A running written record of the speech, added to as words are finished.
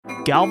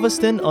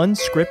Galveston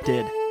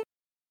Unscripted.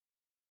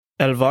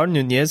 Álvar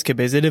Núñez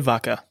Cabeza de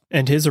Vaca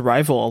and his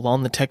arrival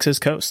along the Texas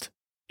coast.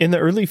 In the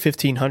early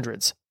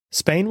 1500s,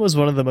 Spain was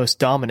one of the most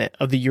dominant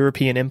of the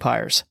European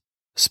empires.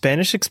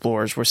 Spanish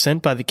explorers were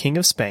sent by the King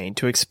of Spain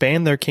to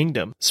expand their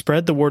kingdom,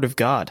 spread the word of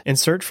God, and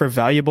search for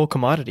valuable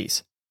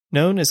commodities.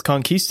 Known as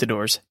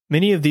conquistadors,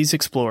 many of these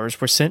explorers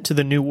were sent to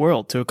the New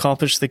World to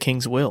accomplish the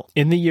king's will.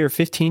 In the year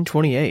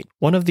 1528,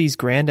 one of these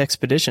grand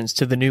expeditions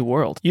to the New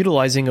World,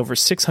 utilizing over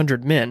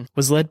 600 men,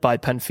 was led by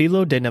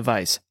Panfilo de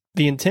Narváez.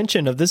 The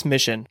intention of this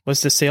mission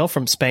was to sail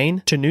from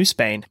Spain to New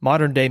Spain,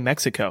 modern-day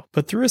Mexico,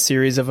 but through a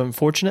series of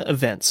unfortunate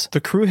events, the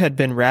crew had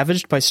been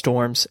ravaged by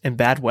storms and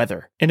bad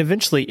weather, and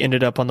eventually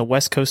ended up on the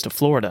west coast of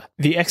Florida.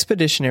 The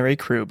expeditionary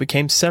crew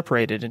became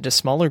separated into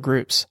smaller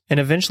groups, and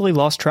eventually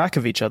lost track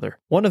of each other.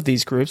 One of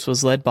these groups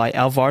was led by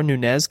Álvar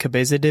Núñez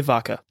Cabeza de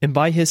Vaca, and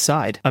by his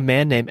side, a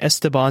man named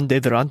Esteban de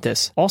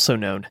Dorantes, also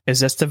known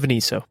as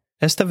Estevanico.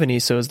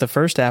 Estevanico is the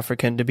first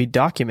African to be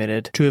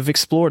documented to have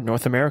explored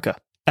North America.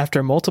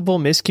 After multiple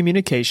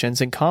miscommunications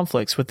and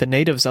conflicts with the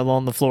natives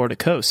along the Florida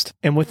coast,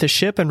 and with the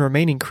ship and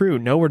remaining crew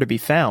nowhere to be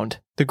found,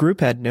 the group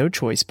had no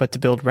choice but to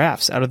build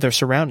rafts out of their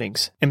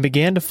surroundings, and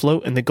began to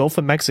float in the Gulf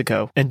of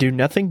Mexico and do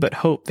nothing but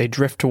hope they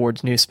drift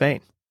towards New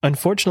Spain.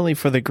 Unfortunately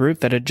for the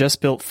group that had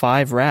just built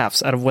 5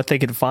 rafts out of what they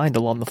could find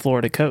along the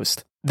Florida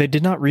coast, they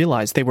did not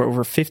realize they were over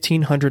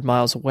 1,500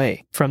 miles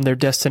away from their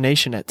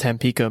destination at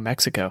Tampico,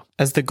 Mexico.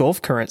 As the Gulf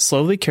current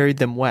slowly carried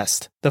them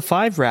west, the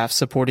 5 rafts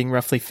supporting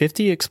roughly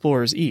 50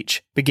 explorers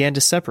each began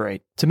to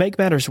separate. To make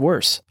matters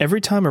worse,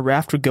 every time a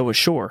raft would go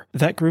ashore,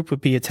 that group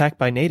would be attacked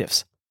by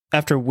natives.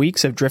 After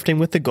weeks of drifting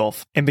with the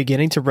Gulf and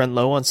beginning to run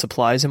low on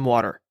supplies and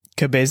water,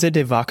 Cabeza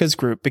de Vaca's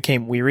group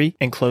became weary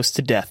and close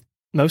to death.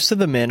 Most of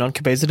the men on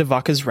Cabeza de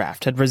Vaca's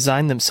raft had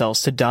resigned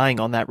themselves to dying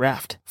on that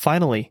raft.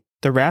 Finally,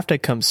 the raft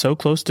had come so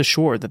close to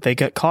shore that they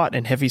got caught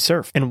in heavy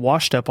surf and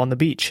washed up on the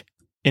beach.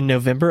 In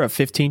November of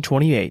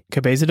 1528,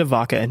 Cabeza de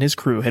Vaca and his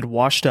crew had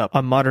washed up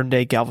on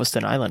modern-day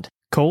Galveston Island.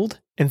 Cold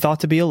and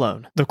thought to be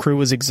alone, the crew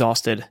was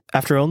exhausted.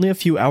 After only a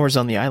few hours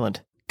on the island,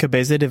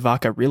 Cabeza de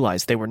Vaca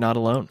realized they were not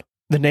alone.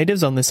 The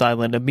natives on this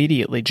island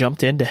immediately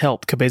jumped in to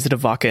help Cabeza de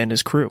Vaca and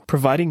his crew,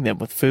 providing them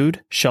with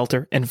food,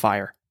 shelter, and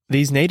fire.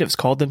 These natives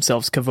called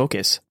themselves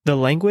Cavoques. The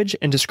language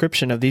and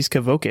description of these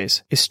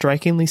Cavoques is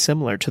strikingly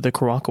similar to the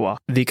Karankawa.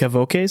 The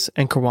Cavoques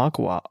and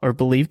Karankawa are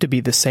believed to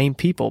be the same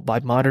people by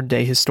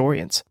modern-day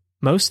historians.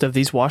 Most of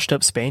these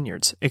washed-up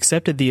Spaniards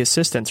accepted the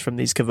assistance from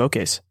these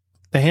Cavoques.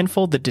 The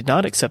handful that did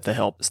not accept the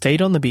help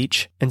stayed on the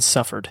beach and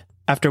suffered.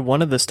 After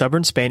one of the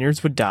stubborn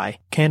Spaniards would die,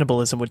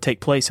 cannibalism would take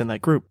place in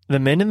that group. The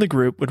men in the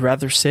group would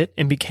rather sit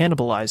and be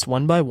cannibalized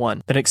one by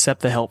one than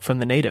accept the help from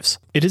the natives.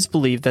 It is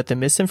believed that the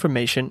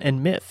misinformation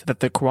and myth that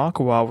the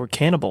Karankawa were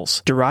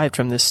cannibals derived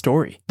from this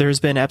story. There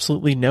has been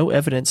absolutely no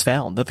evidence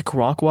found that the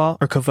Karankawa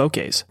or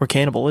Cavoques were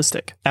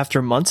cannibalistic.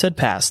 After months had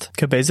passed,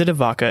 Cabeza de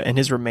Vaca and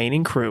his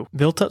remaining crew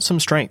built up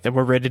some strength and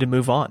were ready to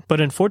move on.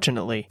 But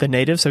unfortunately, the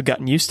natives have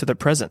gotten used to their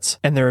presence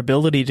and their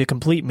ability to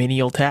complete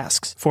menial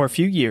tasks. For a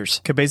few years,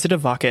 Cabeza de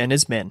Vaca and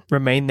his men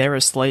remained there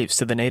as slaves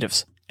to the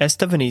natives.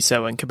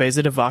 Estevanico and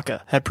Cabeza de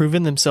Vaca had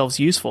proven themselves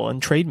useful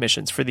in trade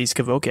missions for these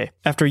Cavoques.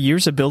 After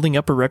years of building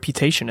up a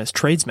reputation as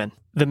tradesmen,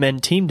 the men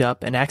teamed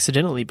up and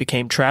accidentally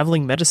became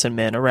traveling medicine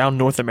men around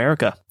North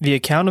America. The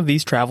account of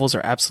these travels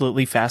are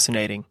absolutely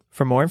fascinating.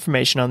 For more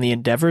information on the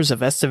endeavors of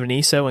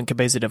Estevanico and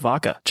Cabeza de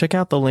Vaca, check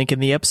out the link in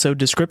the episode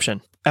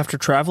description. After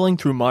traveling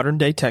through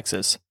modern-day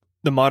Texas,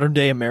 the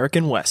modern-day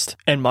American West,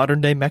 and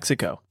modern-day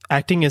Mexico,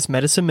 acting as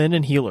medicine men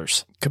and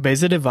healers,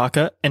 Cabeza de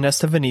Vaca and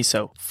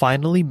Estevanico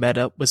finally met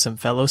up with some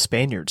fellow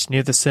Spaniards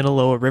near the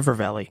Sinaloa River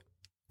Valley.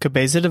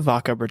 Cabeza de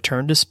Vaca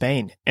returned to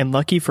Spain, and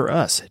lucky for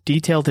us,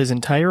 detailed his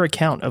entire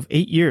account of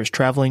 8 years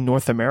traveling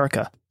North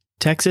America.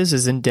 Texas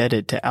is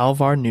indebted to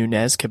Álvar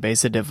Núñez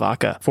Cabeza de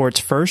Vaca for its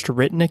first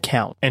written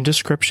account and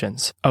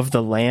descriptions of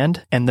the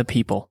land and the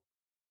people.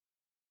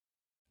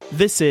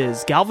 This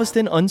is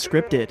Galveston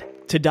Unscripted.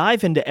 To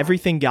dive into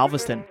everything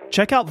Galveston,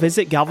 check out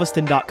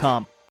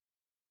visitgalveston.com.